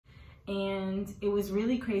And it was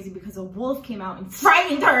really crazy because a wolf came out and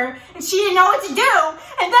frightened her and she didn't know what to do.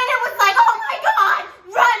 And then it was like, oh my God,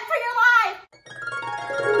 run for your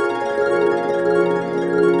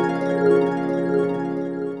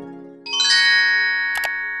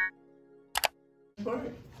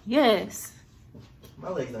life. Yes. My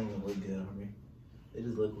legs don't even look good on me. They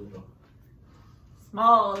just look little.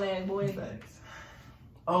 Small leg, boy. Facts.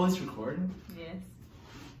 Oh, it's recording? Yes.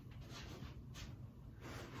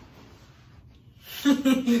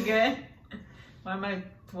 You good? Why am I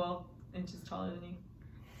 12 inches taller than you?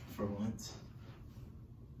 For once.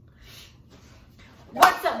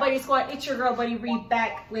 What's up, Buddy Squad? It's your girl, Buddy Reed,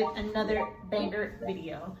 back with another banger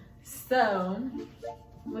video. So,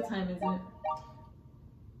 what time is it?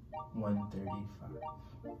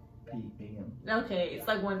 1:35 p.m. Okay, it's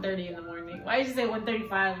like 1:30 in the morning. Why did you say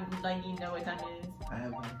 1:35 like you know what time it is? I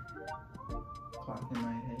have a clock in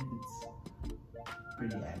my head. It's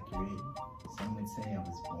pretty accurate. Some would say I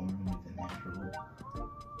was born with a natural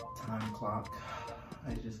time clock. I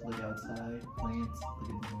just look outside, plants, look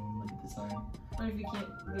at the moon, look at the sun. What if you can't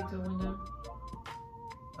get to a window?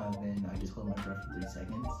 Then I just hold my breath for 3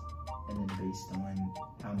 seconds. And then based on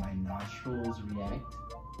how my nostrils react,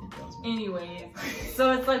 it tells me. Anyways,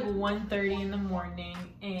 so it's like 1:30 in the morning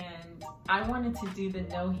and I wanted to do the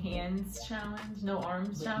no hands challenge, no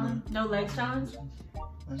arms challenge, no legs challenge.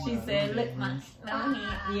 She said, lick my no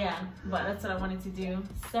hand. Yeah, but that's what I wanted to do.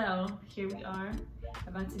 So here we are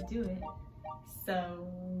about to do it. So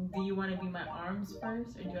do you want to be my arms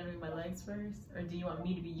first, or do you want to be my legs first, or do you want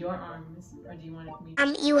me to be your arms, or do you want me to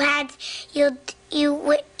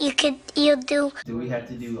you do. Do we have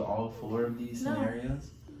to do all 4 of these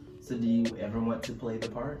scenarios? So do you ever want to play the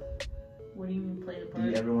part? What do you mean play the part? Do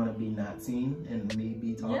you ever want to be not seen and me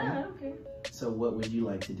be talking? Yeah, okay. So what would you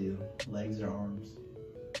like to do? Legs or arms?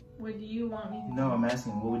 What do you want me to do? No, I'm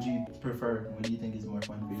asking, what would you prefer? What do you think is more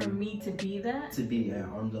fun for you? For me to be that? To be, yeah,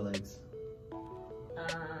 arms or legs?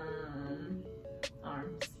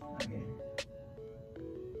 Arms. Okay.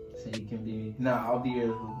 So you can be, no, I'll be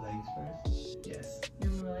your legs first. Yes.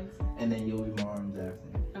 You're my legs? And then you'll be my arms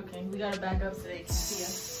after. Okay, we gotta back up so they can see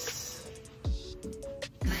us.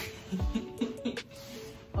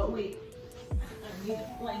 Oh wait, I need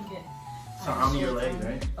a blanket. So I'm your leg,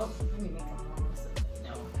 right? Oh, let me make a normal so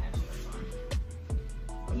no, actually it's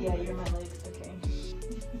fine. Yeah, you're my legs, okay.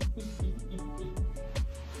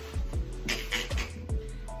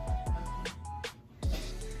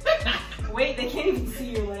 Wait, they can't even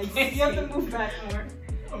see your legs. You have to move back more.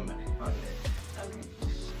 Okay. Okay.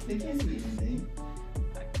 They can't see anything.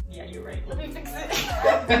 Yeah, you're right. Let me fix it.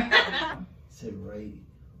 Sit right,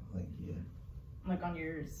 like, yeah. Like on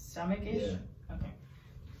your stomach-ish? Yeah. Okay.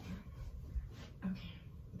 Okay.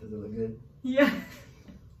 Does it look good? Yeah.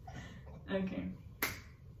 Okay.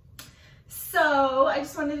 So, I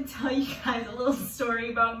just wanted to tell you guys a little story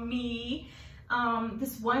about me.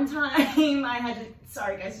 This one time I had to,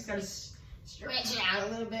 sorry guys, just gotta stretch it out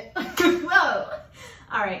a little bit. Whoa.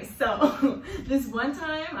 All right, so this one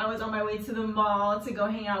time I was on my way to the mall to go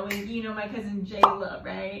hang out with, you know, my cousin Jayla,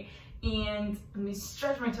 right? And let me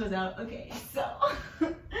stretch my toes out. Okay, so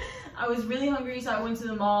I was really hungry, so I went to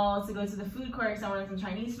the mall to go to the food court because I wanted some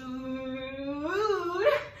Chinese food.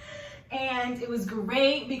 And it was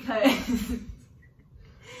great because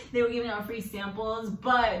they were giving out free samples,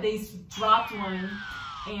 but they dropped one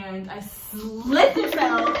and I slipped and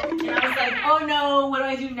fell. And I was like, oh no, what do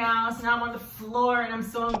I do now? So now I'm on the floor and I'm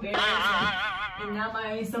so embarrassed. And now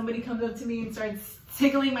somebody comes up to me and starts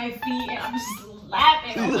tickling my feet and I'm just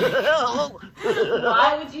laughing. I'm like,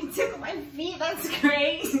 why would you tickle my feet? That's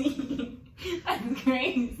crazy. That's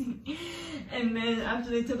crazy. And then after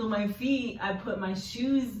they tickled my feet, I put my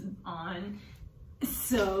shoes on.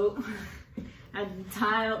 So I had to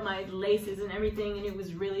tie up my laces and everything, and it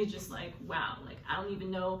was really just like, wow, like I don't even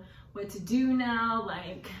know what to do now,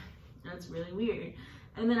 like that's really weird.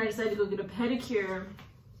 And then I decided to go get a pedicure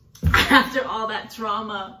after all that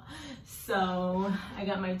trauma. So I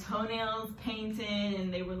got my toenails painted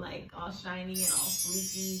and they were like all shiny and all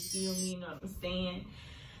freaky, feel me, you know what I'm saying?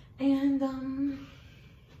 And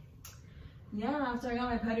yeah, after I got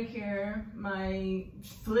my pedicure, my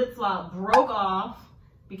flip-flop broke off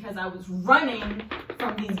because I was running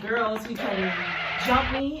from these girls who tried to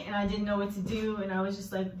jump me and I didn't know what to do. And I was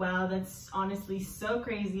just like, wow, that's honestly so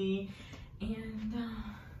crazy. And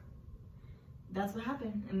that's what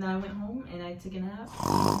happened. And then I went home and I took a nap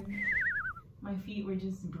and my feet were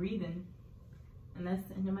just breathing. And that's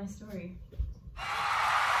the end of my story.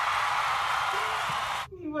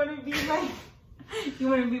 You want to be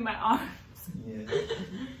my arms? Yeah.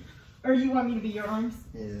 Or you want me to be your arms?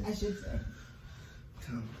 Yeah. I should say.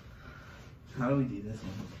 Come. How do we do this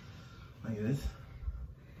one? Like this?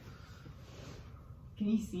 Can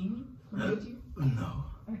you see me? Would you? No.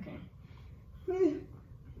 Okay.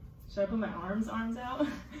 Should I put my arms out?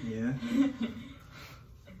 Yeah.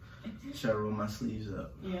 Should I roll my sleeves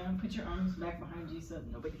up? Yeah, put your arms back behind you so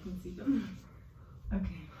nobody can see them.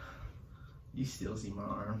 Okay. You still see my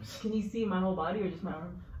arms. Can you see my whole body or just my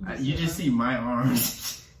arms? You just see my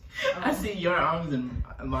arms. Oh. I see your arms and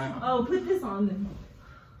my arms. Oh, put this on then.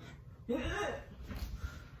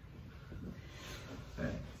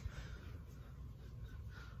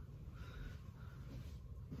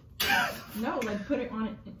 No, like put it on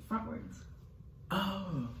it frontwards.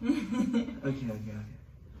 Oh. Okay.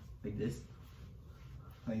 Like this?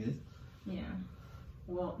 Like this? Yeah.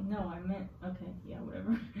 Well, no, I meant, okay, yeah,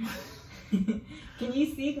 whatever. Can you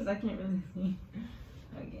see? Because I can't really see.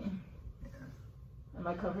 Okay. Yeah. Am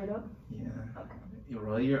I covered up? Yeah. Okay. You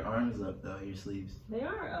roll your arms up though, your sleeves. They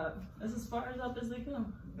are up. That's as far as up as they go.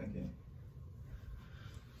 Okay.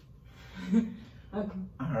 Okay.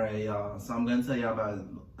 Alright, y'all. So I'm gonna tell y'all about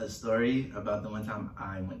a story about the one time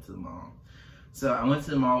I went to the mall. So I went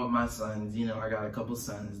to the mall with my sons. You know, I got a couple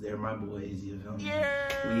sons. They're my boys, you feel me?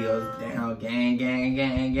 Yeah. We go down,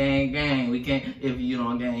 gang. We can't, if you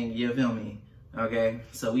don't gang, you feel me? Okay?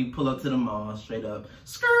 So we pull up to the mall, straight up,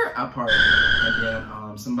 skirt, I park. And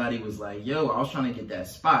then somebody was like, yo, I was trying to get that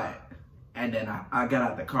spot. And then I got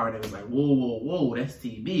out the car, they was like, whoa, that's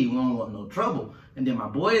TB, we don't want no trouble. And then my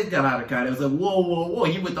boys got out of the car, they was like, whoa,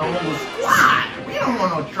 you with the whole squad. We don't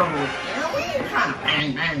want no trouble. Man. We ain't trying to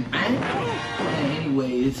bang. And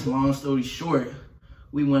anyways, long story short,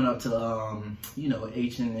 we went up to, you know,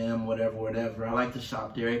 H&M, whatever. I like to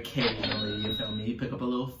shop there occasionally, you feel me? Pick up a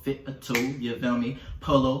little fit or two, you feel me?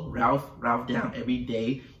 Polo, Ralph down every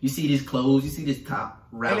day. You see these clothes, you see this top,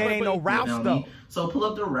 Ralph. And it ain't no Ralph though. So pull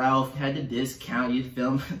up the Ralph, had the discount, you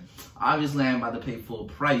feel me? Obviously, I ain't about to pay full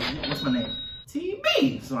price. What's my name?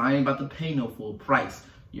 TB. So I ain't about to pay no full price.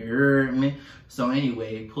 You heard me? So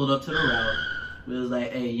anyway, pulled up to the Ralph. We was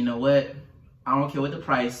like, hey, you know what? I don't care what the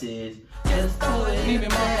price is. Just throw it in the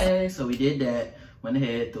bag. So we did that. Went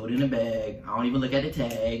ahead, threw it in the bag. I don't even look at the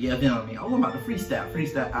tag. You feel me? Oh, I'm about to freestyle.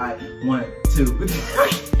 All right, 1, 2.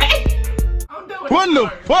 I'm done with What the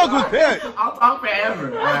fuck was that? I'll talk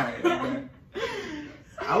forever. All right.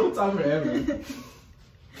 I will talk forever.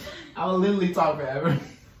 I will literally talk forever.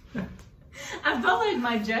 I felt like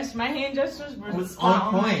my hand gestures were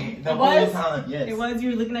on point the whole time. Yes. It was?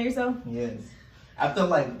 You were looking at yourself? Yes. I felt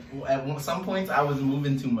like at some points I was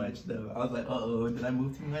moving too much though. I was like, uh-oh, did I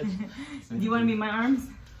move too much? Do you want to be my arms?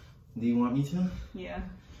 Do you want me to? Yeah.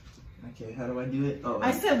 Okay, how do I do it? Oh,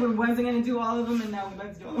 I said we wasn't going to do all of them and now we're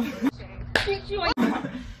about to do all of them.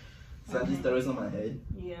 So I just throw this on my head?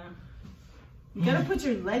 Yeah. You gotta put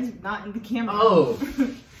your legs not in the camera. Oh.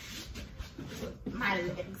 My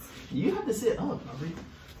legs. You have to sit up.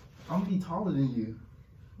 I'm gonna be taller than you.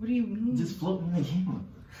 What do you mean? Just float in the camera.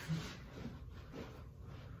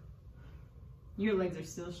 Your legs are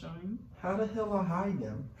still showing. How the hell I hide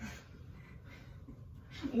them?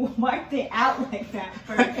 Why are they out like that?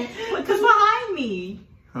 Because behind me.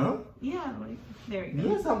 Huh? Yeah, like, there you go.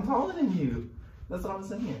 Yes, I'm taller than you. That's what I'm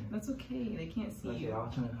saying. That's okay. They can't see you. I'll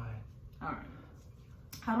try to hide. Alright.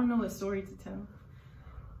 I don't know what story to tell.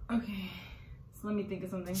 Okay. So let me think of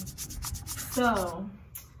something. So,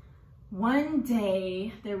 one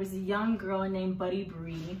day, there was a young girl named Buddie,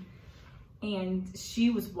 and she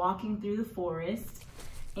was walking through the forest,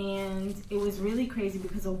 and it was really crazy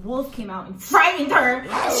because a wolf came out and frightened her.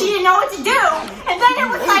 She didn't know what to do, and then it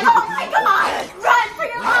was like, oh my god, run for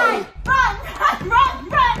your life, run.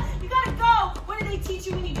 You gotta go. What did they teach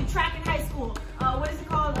you when you did track in high school? What is it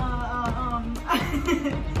called?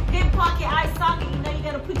 Hip pocket, eye socket. You know, you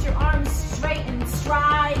gotta put your arms straight and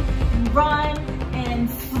stride and run and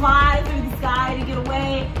fly through the sky to get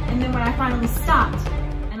away. And then when I finally stopped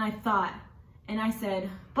and I thought, and I said,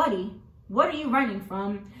 Buddie, what are you running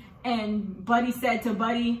from? And Buddie said to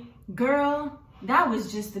Buddie, girl, that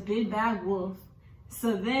was just the big bad wolf.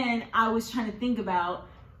 So then I was trying to think about,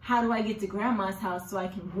 how do I get to grandma's house so I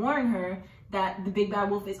can warn her that the big bad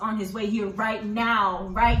wolf is on his way here right now,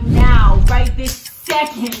 right this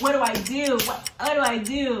second. What do I do? What do I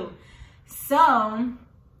do? So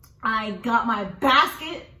I got my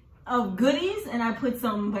basket of goodies and I put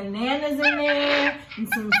some bananas in there and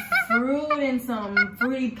some fruit and some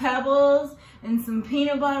fruity pebbles and some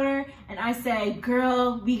peanut butter. And I said,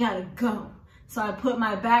 girl, we gotta go. So I put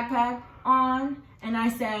my backpack on and I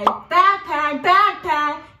said,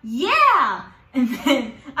 backpack, yeah. And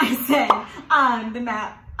then I said, on the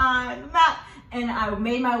map. and I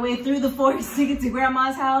made my way through the forest to get to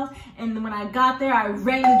Grandma's house. And then when I got there, I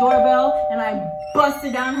rang the doorbell and I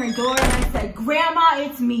busted down her door and I said, "Grandma,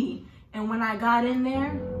 it's me." And when I got in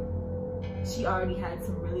there, she already had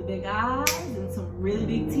some really big eyes and some really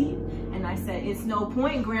big teeth. And I said, "It's no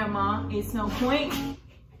point, Grandma. It's no point."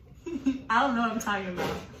 I don't know what I'm talking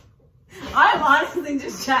about. I'm honestly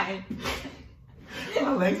just chatting.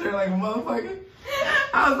 My legs hurt like a motherfucker.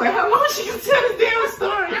 I was like, how long she can tell this damn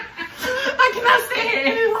story? I cannot stay here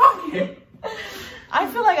any longer. I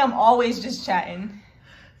feel like I'm always just chatting.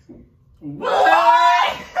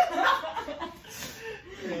 What?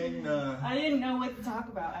 Dang, nah. I didn't know what to talk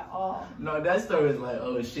about at all. No, that story was like,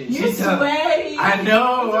 oh shit. You're sweaty. I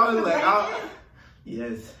know. I was like, oh.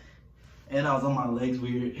 Yes. And I was on my legs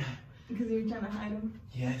weird. Because you were trying to hide them?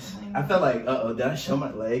 Yes. I felt like, uh-oh, did I show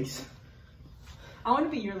my legs? I want to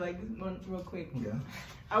be your leg one real quick. Yeah.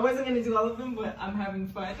 I wasn't going to do all of them, but I'm having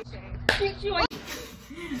fun. Okay. Here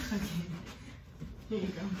you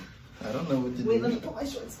go. I don't know what to do. Wait, let me put my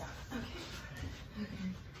shorts down.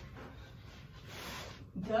 Okay.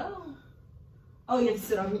 Go. Oh, you have to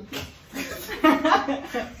sit on me.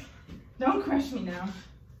 Don't crush me now.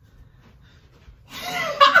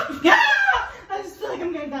 I just feel like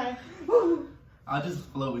I'm going to die. Woo. I'll just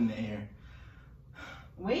float in the air.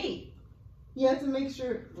 Wait. You have to make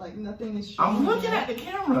sure, like, nothing is showing. I'm looking at the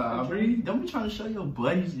camera, Aubrey. Don't be trying to show your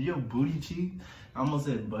buddies, your booty cheeks. I almost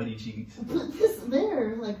said buddy cheeks. Put this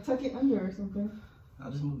there, like, tuck it under or something.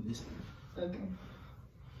 I'll just move this. Okay.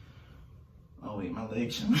 Oh, wait, my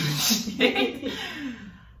legs showing.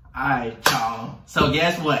 Alright, y'all. So,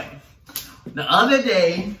 guess what? The other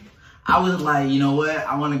day, I was like, you know what?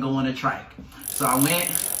 I want to go on a trike. So, I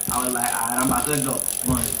went. I was like, alright, I'm about to go.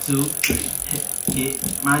 1, 2, 3. Hit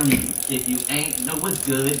my knees. If you ain't know what's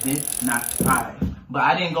good, then not alright. But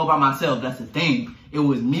I didn't go by myself. That's the thing. It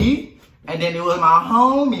was me, and then it was my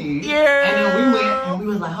homie. Yeah. And then we went, and we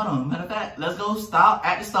was like, hold on. Matter of fact, let's go stop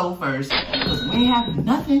at the store first, because we ain't have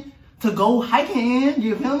nothing to go hiking in.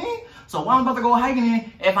 You feel me? So why I'm about to go hiking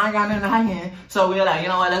in if I ain't got nothing to hike in? So we were like, you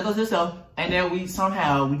know what? Let's go to the store. And then we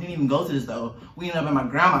didn't even go to the store. We ended up at my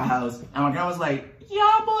grandma's house, and my grandma's like,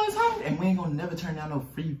 y'all boys hungry, and we ain't gonna never turn down no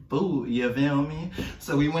free food, you feel me?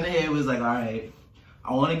 So we went ahead, was like, all right,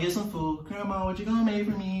 I wanna get some food. Grandma, what you gonna make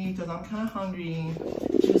for me? Cause I'm kinda hungry.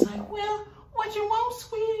 She was like, well, what you want,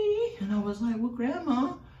 sweetie? And I was like, well,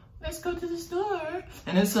 Grandma, let's go to the store.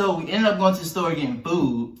 And then so we ended up going to the store getting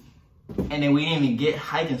food, and then we didn't even get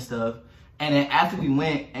hiking stuff. And then after we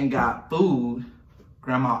went and got food,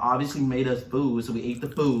 Grandma obviously made us food, so we ate the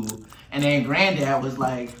food. And then Granddad was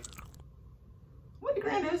like, what did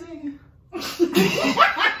Granddad say?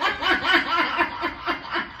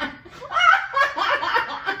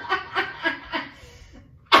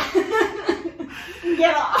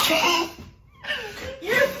 Get off.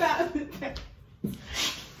 You're fat.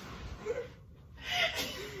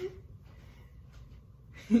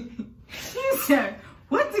 You said,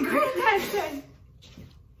 what did Granddad say?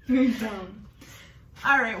 You're dumb.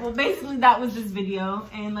 Alright, well basically that was this video,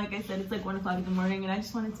 and like I said, it's like 1 o'clock in the morning, and I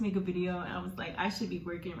just wanted to make a video, and I was like, I should be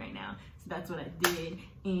working right now, so that's what I did.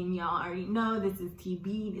 And y'all already know, this is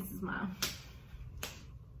TB, this is my...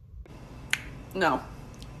 No.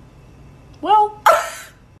 Well...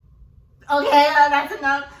 Okay, that's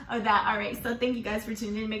enough of that. Alright, so thank you guys for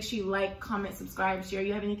tuning in. Make sure you like, comment, subscribe, share.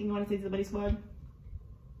 You have anything you want to say to the Buddy Squad?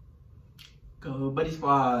 Go Buddy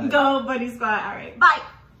Squad. Go Buddy Squad. Alright, bye!